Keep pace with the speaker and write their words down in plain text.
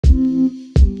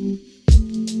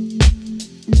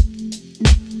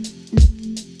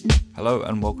Hello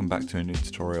and welcome back to a new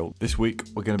tutorial. This week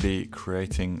we're going to be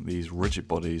creating these rigid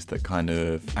bodies that kind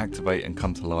of activate and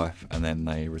come to life and then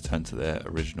they return to their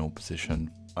original position.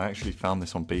 I actually found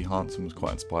this on Behance and was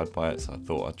quite inspired by it, so I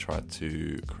thought I'd try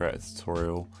to create a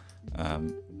tutorial.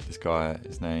 This guy,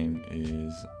 his name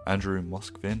is Andrew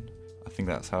Moskvin. I think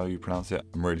that's how you pronounce it.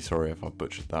 I'm really sorry if I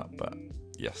butchered that, but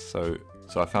yes. So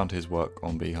I found his work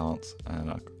on Behance and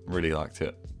I really liked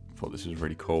it. I thought this was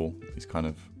really cool. These kind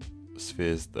of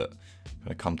spheres that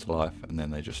kind of come to life and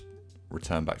then they just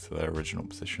return back to their original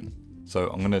position. So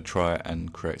I'm going to try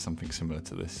and create something similar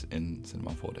to this in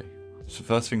Cinema 4D. So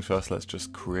first things first, let's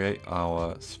just create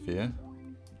our sphere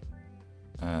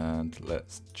and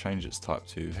let's change its type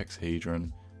to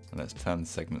hexahedron and let's turn the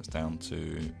segments down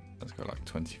to, let's go like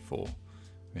 24.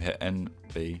 We hit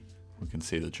NB, we can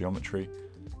see the geometry.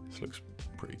 This looks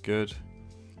pretty good.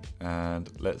 And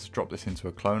let's drop this into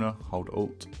a cloner, hold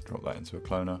Alt, drop that into a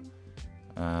cloner.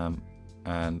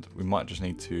 And we might just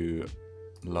need to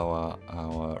lower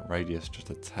our radius just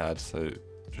a tad, so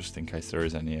just in case there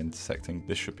is any intersecting,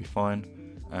 this should be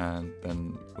fine. And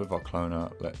then with our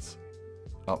cloner, let's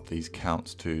up these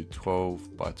counts to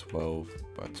 12 by 12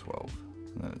 by 12.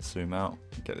 And then let's zoom out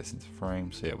and get this into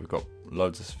frame. So yeah, we've got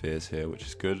loads of spheres here, which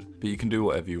is good, but you can do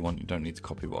whatever you want. You don't need to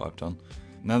copy what I've done.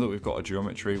 Now that we've got a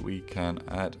geometry, we can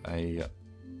add a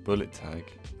bullet tag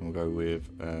and we'll go with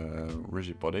a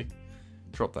rigid body.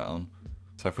 Drop that on.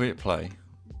 So if we hit play,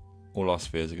 all our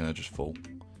spheres are going to just fall.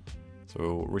 So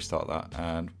we'll restart that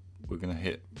and we're going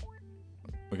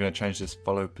to change this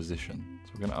follow position.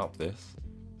 So we're going to up this.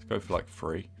 Let's go for like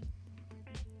 3.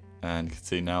 And you can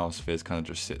see now our spheres kind of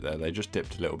just sit there. They just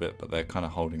dipped a little bit, but they're kind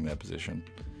of holding their position.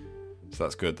 So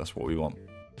that's good, that's what we want.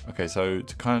 Okay, so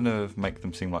to kind of make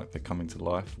them seem like they're coming to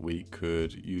life, we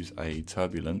could use a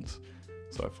turbulence.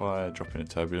 So if I drop in a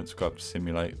turbulence, go up to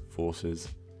simulate forces,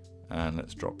 and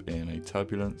let's drop in a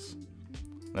turbulence.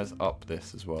 Let's up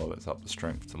this as well. Let's up the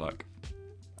strength to like,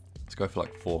 let's go for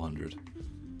like 400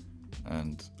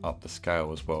 and up the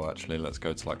scale as well. Actually, let's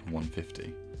go to like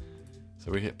 150.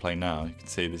 So we hit play now. You can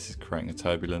see this is creating a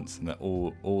turbulence and that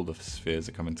all the spheres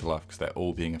are coming to life because they're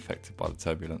all being affected by the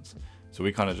turbulence. So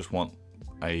we kind of just want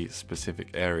a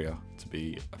specific area to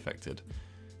be affected.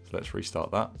 So let's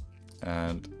restart that.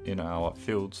 And in our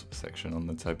fields section on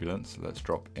the turbulence, let's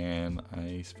drop in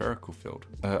a spherical field.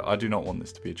 I do not want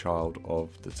this to be a child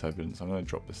of the turbulence. I'm going to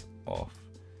drop this off.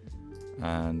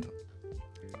 And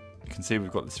you can see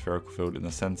we've got the spherical field in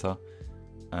the center.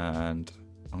 And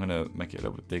I'm going to make it a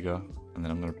little bit bigger. And then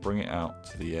I'm going to bring it out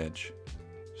to the edge.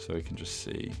 So we can just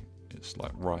see it's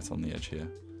like right on the edge here.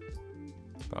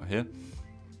 About here.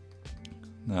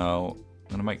 Now, I'm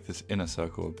going to make this inner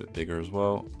circle a bit bigger as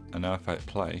well. And now if I hit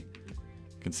play,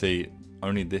 you can see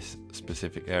only this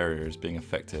specific area is being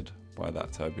affected by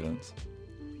that turbulence.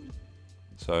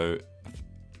 So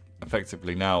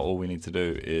effectively now all we need to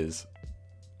do is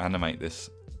animate this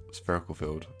spherical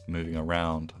field moving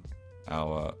around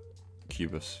our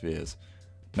cube of spheres.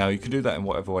 Now you can do that in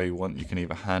whatever way you want. You can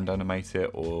either hand animate it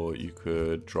or you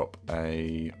could drop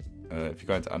a if you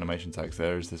go into animation tags,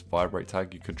 there is this vibrate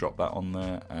tag. You could drop that on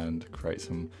there and create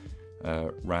some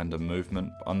random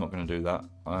movement. I'm not going to do that.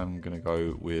 I'm going to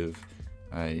go with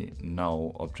a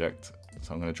null object.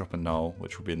 So I'm going to drop a null,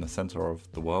 which will be in the center of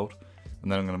the world.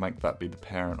 And then I'm going to make that be the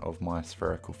parent of my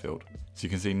spherical field. So you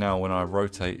can see now when I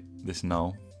rotate this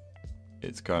null,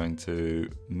 it's going to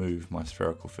move my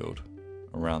spherical field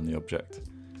around the object.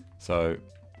 So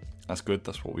that's good.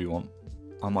 That's what we want.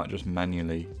 I might just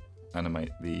manually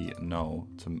animate the null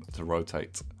to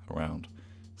rotate around.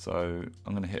 So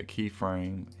I'm going to hit a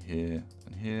keyframe here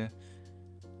and here.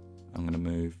 I'm going to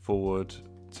move forward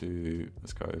to,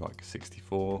 let's go like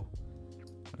 64.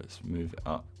 Let's move it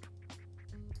up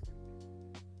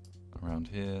around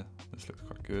here. This looks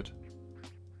quite good.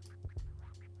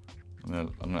 And then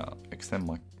I'm going to extend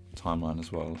my timeline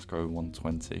as well. Let's go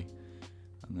 120.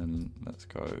 And then let's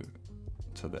go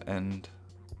to the end.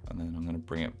 And then I'm going to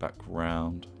bring it back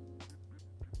round.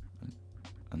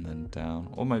 And then down.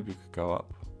 Or maybe we could go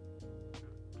up.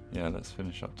 Yeah, let's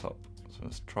finish up top. So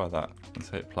let's try that. Let's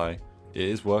hit play. It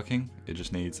is working. It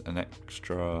just needs an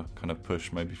extra kind of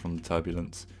push, maybe from the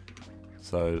turbulence.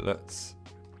 So let's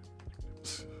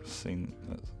frame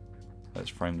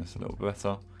this a little bit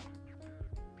better.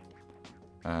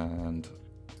 And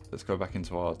let's go back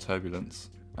into our turbulence.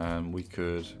 And we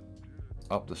could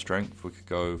up the strength. We could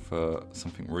go for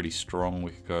something really strong.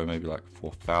 We could go maybe like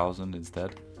 4,000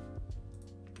 instead.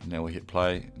 And now we hit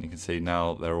play, and you can see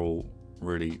now they're all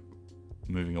really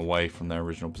moving away from their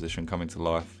original position, coming to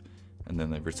life, and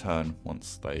then they return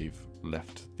once they've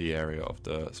left the area of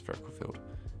the spherical field.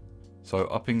 So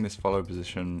upping this follow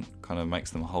position kind of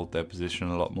makes them hold their position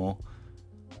a lot more.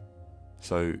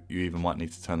 So you even might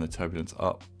need to turn the turbulence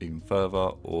up even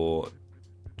further, or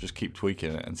just keep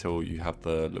tweaking it until you have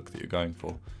the look that you're going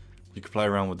for. You can play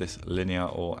around with this linear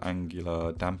or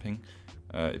angular damping.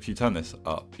 If you turn this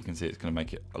up, you can see it's going to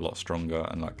make it a lot stronger,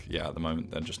 and like, yeah, at the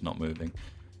moment they're just not moving.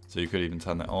 So you could even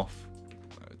turn that off.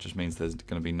 It just means there's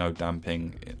going to be no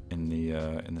damping in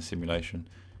the simulation.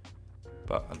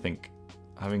 But I think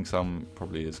having some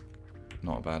probably is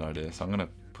not a bad idea. So I'm going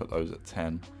to put those at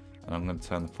 10. And I'm going to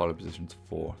turn the follow position to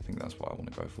 4. I think that's what I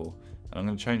want to go for. And I'm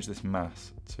going to change this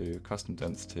mass to custom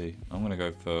density. I'm going to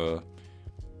go for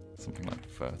something like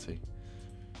 30.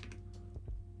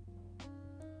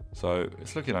 So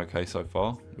it's looking okay so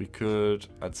far. We could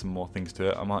add some more things to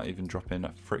it. I might even drop in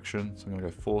friction. So I'm going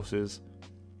to go forces,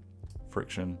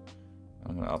 friction.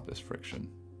 I'm going to up this friction.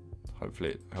 Hopefully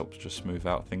it helps just smooth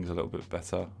out things a little bit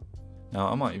better. Now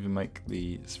I might even make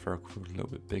the spherical field a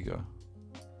little bit bigger.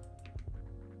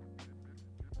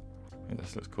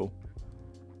 This looks cool.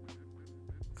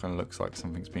 Kind of looks like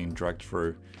something's being dragged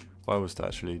through. If I was to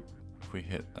actually, if we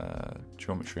hit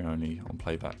geometry only on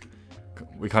playback,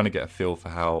 we kind of get a feel for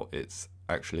how it's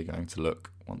actually going to look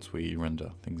once we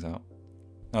render things out.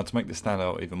 Now to make this stand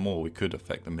out even more, we could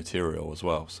affect the material as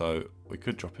well. So we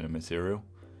could drop in a material.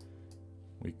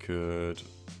 We could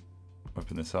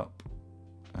open this up,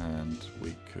 and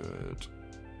we could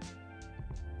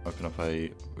open up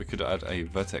we could add a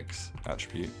vertex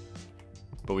attribute.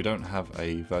 But we don't have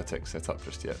a vertex set up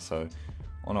just yet, so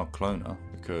on our cloner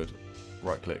we could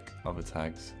right click, other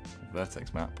tags,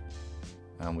 vertex map,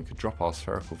 and we could drop our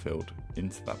spherical field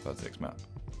into that vertex map.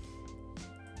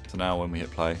 So now when we hit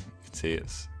play, you can see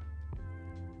it's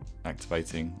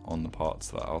activating on the parts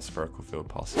that our spherical field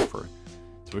passes through.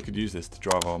 So we could use this to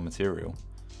drive our material.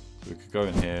 So we could go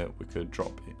in here, we could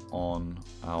drop it on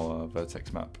our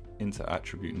vertex map into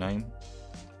attribute name,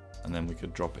 and then we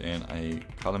could drop in a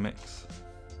color mix.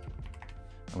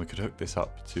 And we could hook this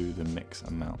up to the mix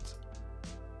amount.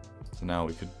 So now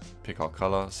we could pick our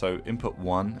color. So input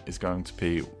 1 is going to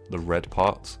be the red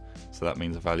parts. So that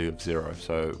means a value of 0.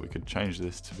 So we could change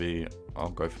this to be,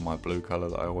 I'll go for my blue color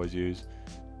that I always use.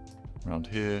 Around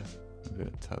here, maybe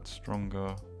a tad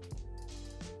stronger.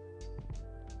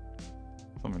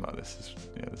 Something like this,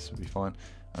 this would be fine.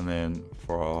 And then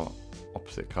for our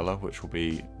opposite color, which will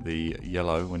be the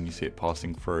yellow when you see it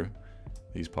passing through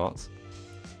these parts,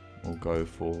 we'll go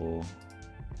for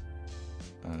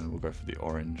the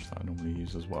orange that I normally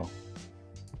use as well.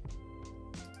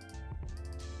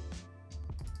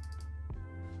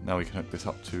 Now we can hook this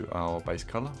up to our base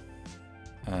color,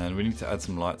 and we need to add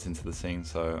some lights into the scene.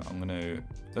 So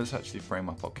let's actually frame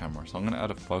up our camera. So I'm going to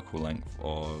add a focal length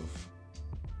of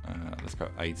let's go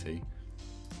 80,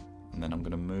 and then I'm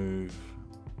going to move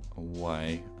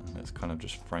away, and let's kind of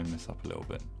just frame this up a little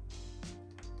bit.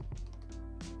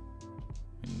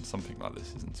 And something like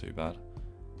this isn't too bad.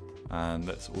 And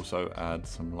let's also add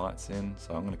some lights in.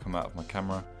 So I'm going to come out of my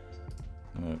camera.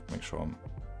 I'm going to make sure I'm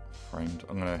framed.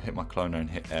 I'm going to hit my cloner and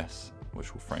hit S,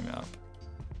 which will frame it up,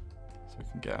 so we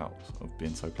can get out of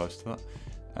being so close to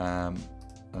that.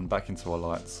 And back into our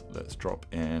lights, let's drop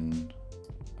in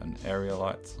an area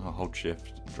light. I'll hold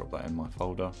shift and drop that in my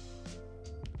folder.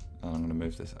 And I'm going to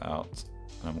move this out.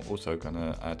 And I'm also going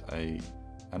to add a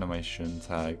animation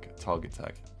tag, target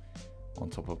tag, on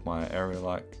top of my area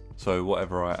light. So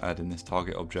whatever I add in this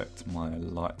target object, my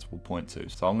light will point to.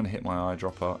 So I'm going to hit my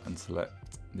eyedropper and select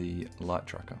the light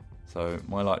tracker. So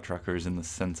my light tracker is in the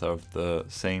center of the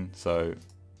scene, so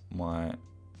my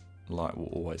light will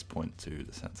always point to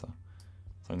the center.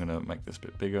 So I'm going to make this a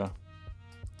bit bigger.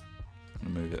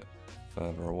 I'm going to move it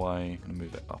further away. I'm going to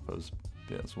move it up a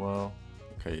bit as well.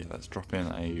 Okay, let's drop in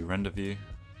a render view.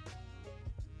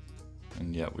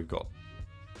 And yeah, we've got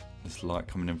this light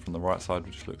coming in from the right side,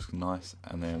 which looks nice.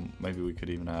 And then maybe we could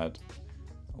even add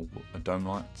a dome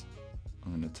light.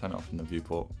 I'm going to turn it off in the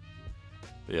viewport.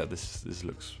 But yeah, this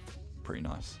looks pretty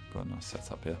nice. Got a nice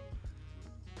setup here.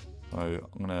 So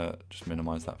I'm going to just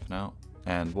minimize that for now.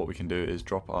 And what we can do is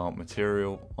drop our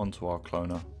material onto our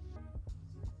cloner.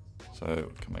 So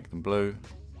we can make them blue.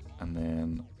 And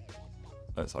then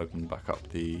let's open back up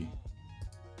the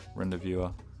render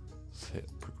viewer. Let's hit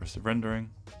progressive rendering.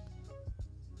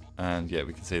 And yeah,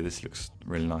 we can see this looks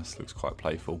really nice, looks quite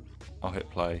playful. I'll hit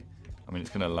play. I mean, it's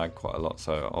going to lag quite a lot,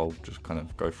 so I'll just kind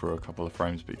of go through a couple of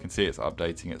frames, but you can see it's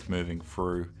updating, it's moving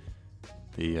through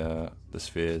the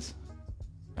spheres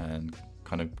and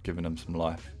kind of giving them some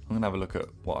life. I'm going to have a look at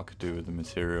what I could do with the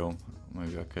material.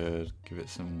 Maybe I could give it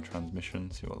some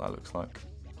transmission, see what that looks like.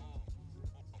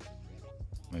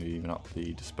 Maybe even up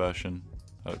the dispersion.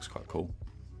 That looks quite cool.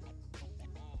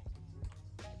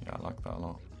 like that a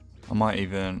lot. I might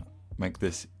even make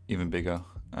this even bigger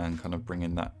and kind of bring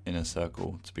in that inner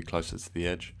circle to be closer to the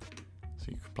edge. So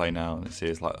you can play now and see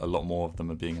it's like a lot more of them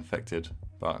are being affected,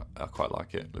 but I quite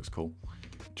like it, looks cool.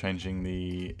 Changing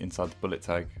the inside the bullet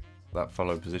tag, that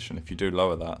follow position, if you do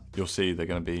lower that, you'll see they're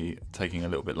going to be taking a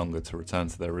little bit longer to return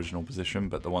to their original position,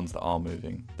 but the ones that are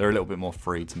moving, they're a little bit more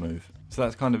free to move. So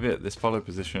that's kind of it. This follow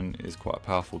position is quite a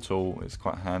powerful tool. It's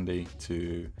quite handy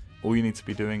to, all you need to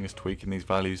be doing is tweaking these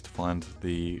values to find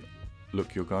the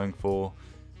look you're going for,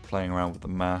 playing around with the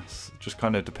mass. Just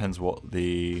kind of depends what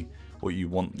you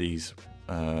want these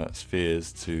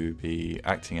spheres to be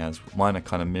acting as. Mine are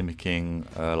kind of mimicking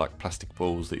like plastic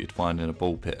balls that you'd find in a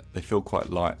ball pit. They feel quite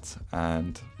light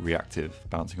and reactive,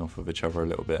 bouncing off of each other a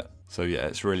little bit. So yeah,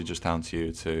 it's really just down to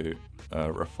you to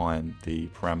refine the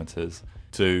parameters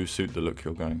to suit the look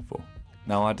you're going for.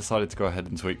 Now I decided to go ahead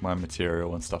and tweak my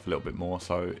material and stuff a little bit more.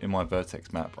 So in my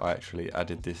vertex map, I actually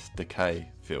added this decay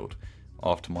field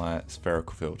after my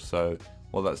spherical field. So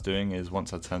what that's doing is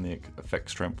once I turn the effect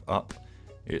strength up,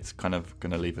 it's kind of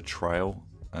going to leave a trail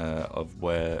of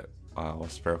where our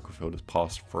spherical field has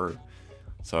passed through.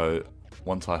 So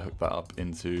once I hook that up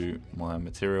into my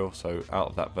material, so out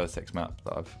of that vertex map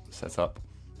that I've set up,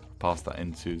 pass that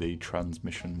into the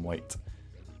transmission weight.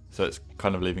 So it's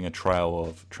kind of leaving a trail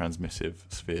of transmissive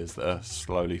spheres that are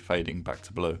slowly fading back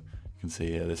to blue. You can see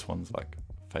here this one's like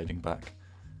fading back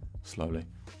slowly.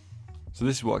 So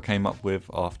this is what I came up with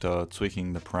after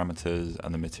tweaking the parameters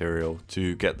and the material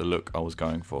to get the look I was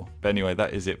going for. But anyway,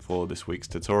 that is it for this week's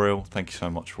tutorial. Thank you so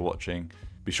much for watching.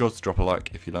 Be sure to drop a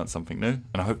like if you learned something new,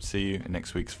 and I hope to see you in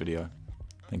next week's video.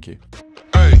 Thank you.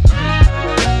 Hey.